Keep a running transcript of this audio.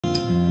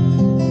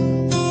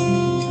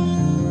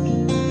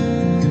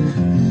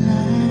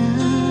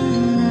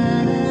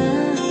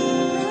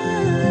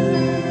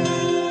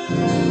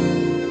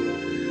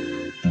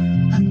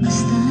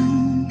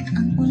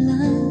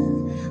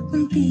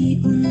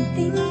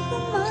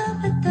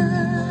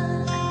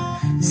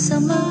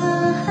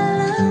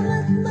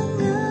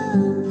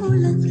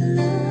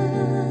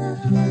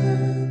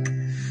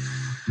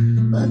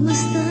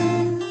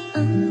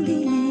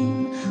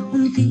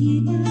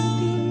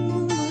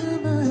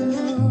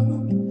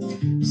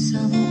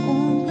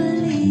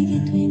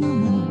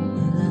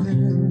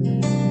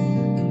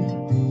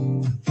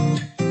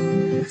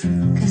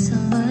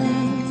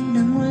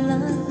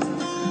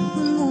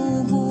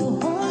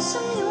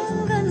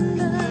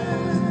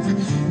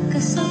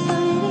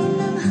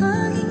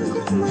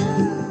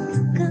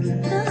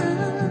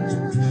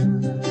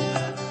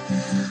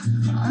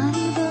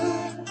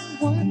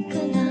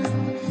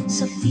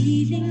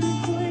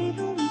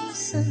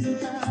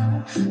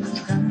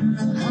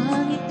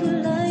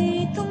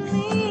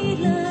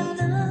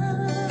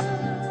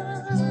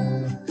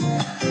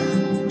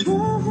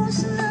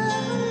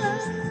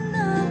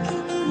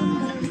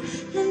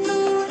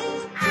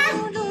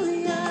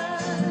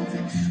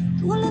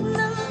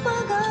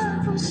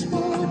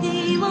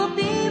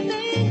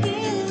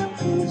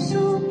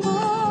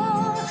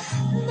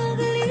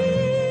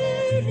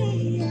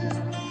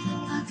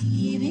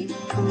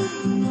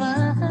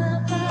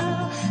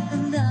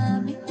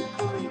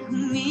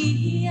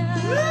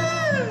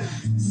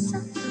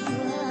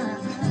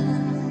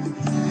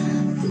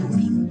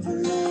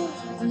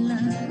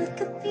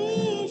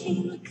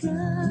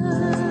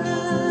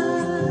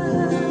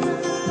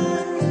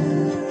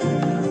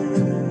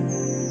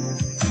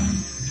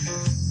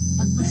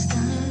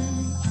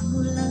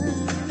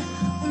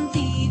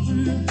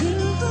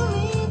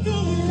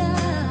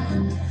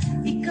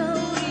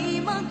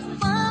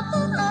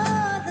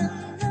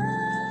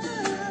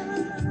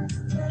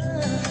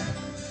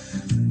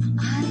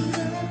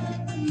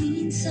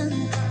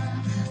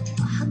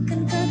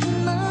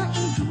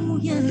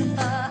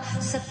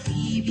sa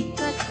tibig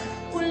at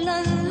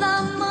ulan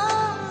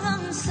lamang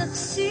ang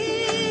saksi.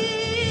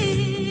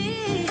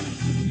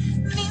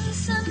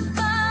 Minsan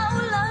pa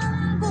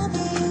ulan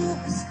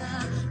bumuhos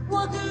ka,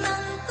 huwag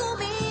nang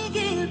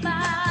tumigil pa.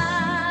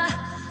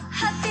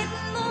 Hatid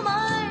mo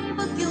may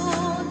bagyo,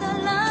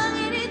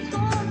 dalangin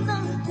ito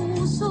ng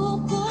puso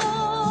ko.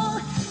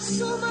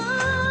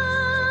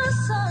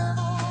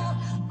 Sumasamo,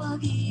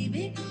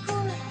 pag-ibig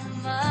ko'y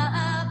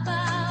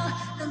maapaw,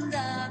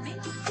 damdamin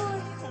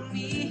ko'y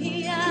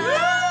umiiyak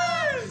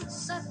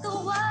sa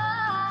tuwa.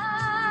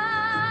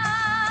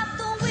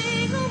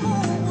 Tuwing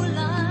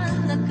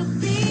umuulan,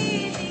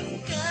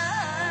 nagkapiling ka.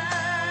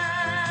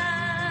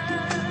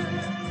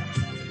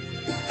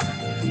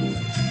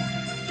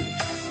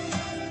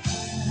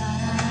 La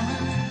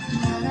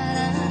la la la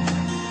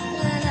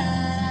la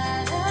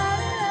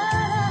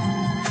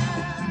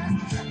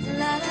la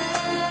la la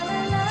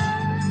la.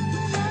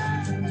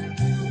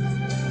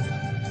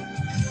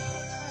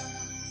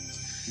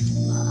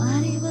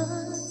 Maaari ba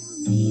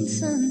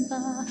minsan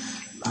pa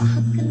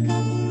mahakan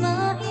at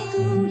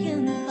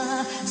maituyan pa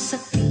sa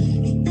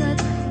tibig at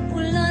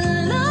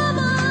ulan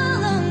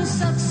lamang ang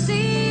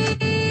saksi.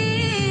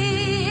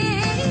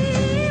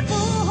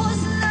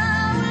 Buhos na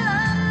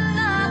ulan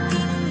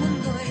aking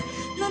mundo'y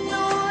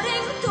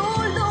lunuring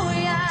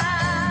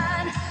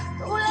tuluyan.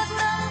 Tulad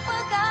ng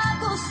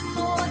pagkagos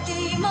mo,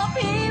 di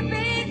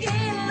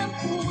mapipigil ang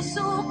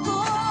puso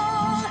ko.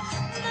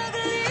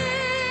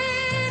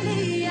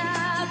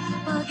 Nagliliyak,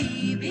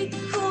 pag-ibig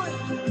ko'y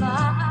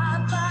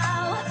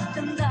maapaw,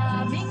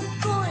 damdamin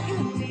ko'y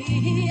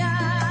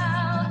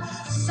umiiyak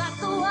sa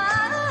tuwa.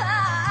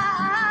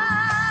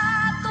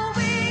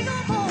 Tuwing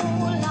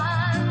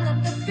umuulan,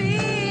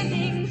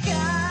 nagkapiling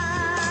ka.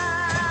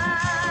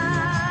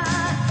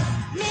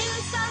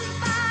 Minsan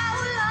pa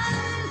ulan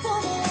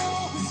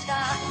bumuhos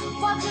ka,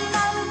 huwag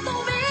nang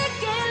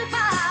tumigil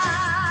pa.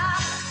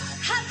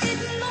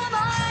 Hatid mo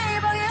may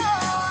bagyo,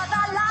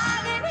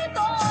 dalangin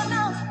ito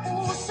ng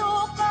puso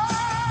ko.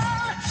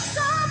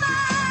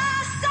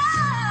 Sumasamo,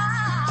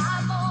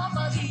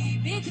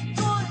 pag-ibig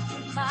ko'y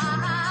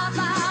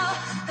maapaw,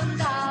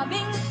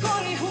 damdamin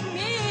ko'y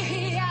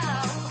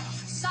humihiyaw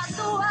sa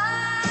tuwa.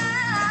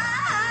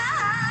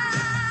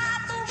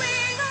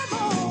 Tuwing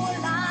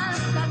umuulan,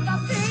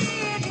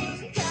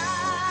 nagkapiling ka.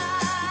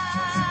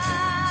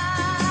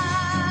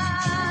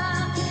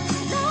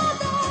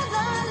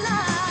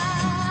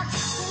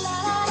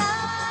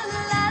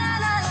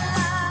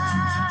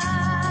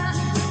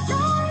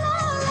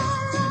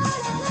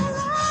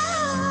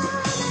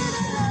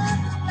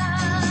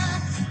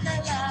 La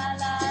la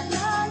la la,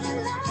 la la la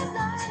la la la,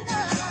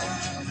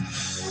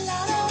 la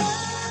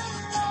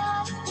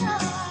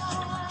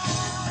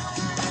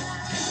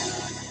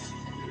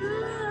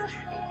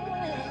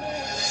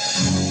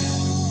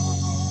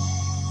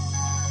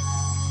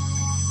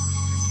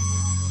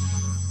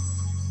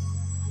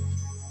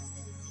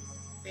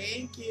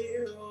Thank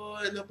you.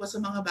 Hello po sa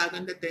mga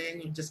bagong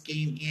dating who just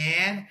came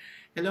in.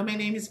 Hello, my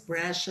name is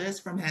Precious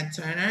from Head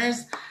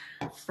Turners.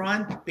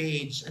 Front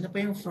page. Ano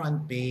pa yung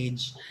front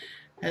page?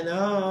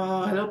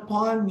 Hello. Hello,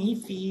 Paul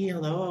Nifi.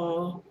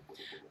 Hello.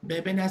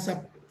 Bebe,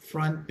 nasa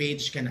front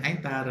page ka na. Ay,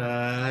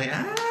 taray.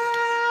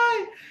 Ay!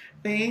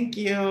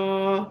 Thank you.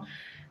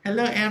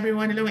 Hello,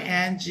 everyone. Hello,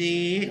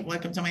 Angie.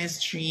 Welcome to my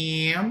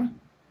stream.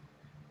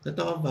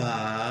 Totoo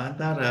ba?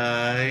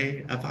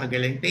 Taray.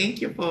 Apakagaling.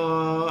 Thank you po.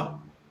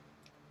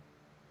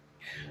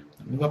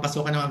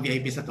 Magpapasokan ng mga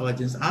VIP sa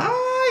audience.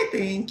 Ay,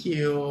 thank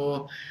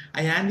you.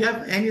 Ayan, do you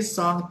have any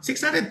song?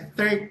 613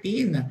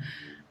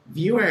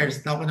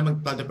 viewers na ako na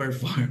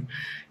magpa-perform.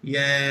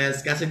 Yes,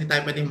 kasi hindi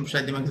tayo pwede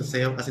masyado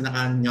magsasayaw kasi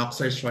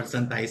naka-nyoxer shorts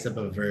lang tayo sa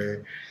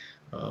baver.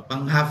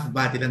 Pang half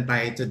body lang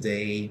tayo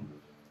today.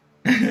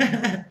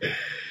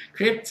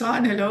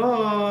 Krypton, hello!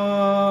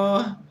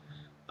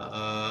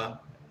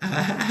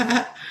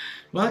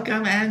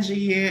 Welcome,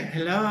 Angie.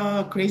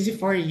 Hello, crazy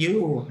for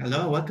you.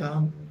 Hello,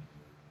 welcome.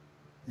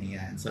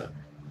 Ayan, so,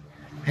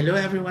 hello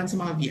everyone sa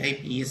mga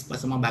VIPs po,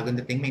 sa mga bagong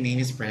dating. My name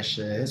is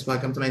Precious.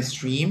 Welcome to my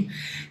stream.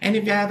 And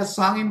if you have a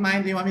song in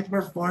mind that you want me to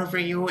perform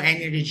for you,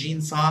 any Regine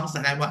songs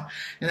that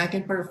I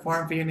can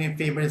perform for you na yung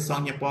favorite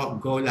song niyo po,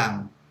 go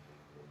lang.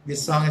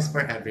 This song is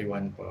for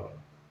everyone po.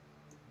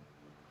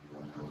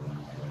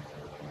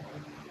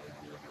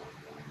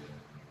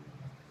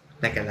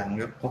 Teka lang,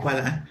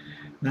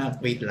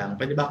 wait lang.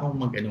 Pwede ba akong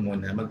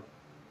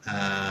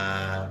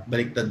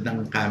baliktad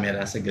ng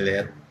camera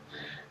saglit?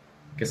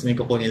 Kasi may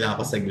kukunin lang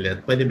ako saglit.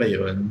 Pwede ba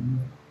yun?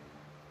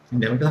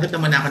 Hindi, magkakit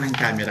naman ako ng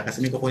camera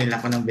kasi may kukunin lang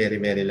ako ng very,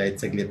 very light.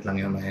 Saglit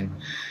lang naman.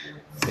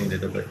 So, hindi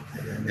ito.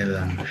 Ayan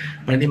lang.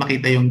 Para hindi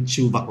makita yung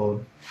tube ko.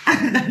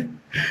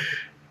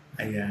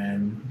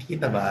 Ayan.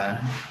 Kita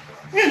ba?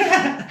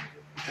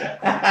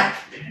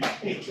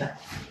 Wait lang.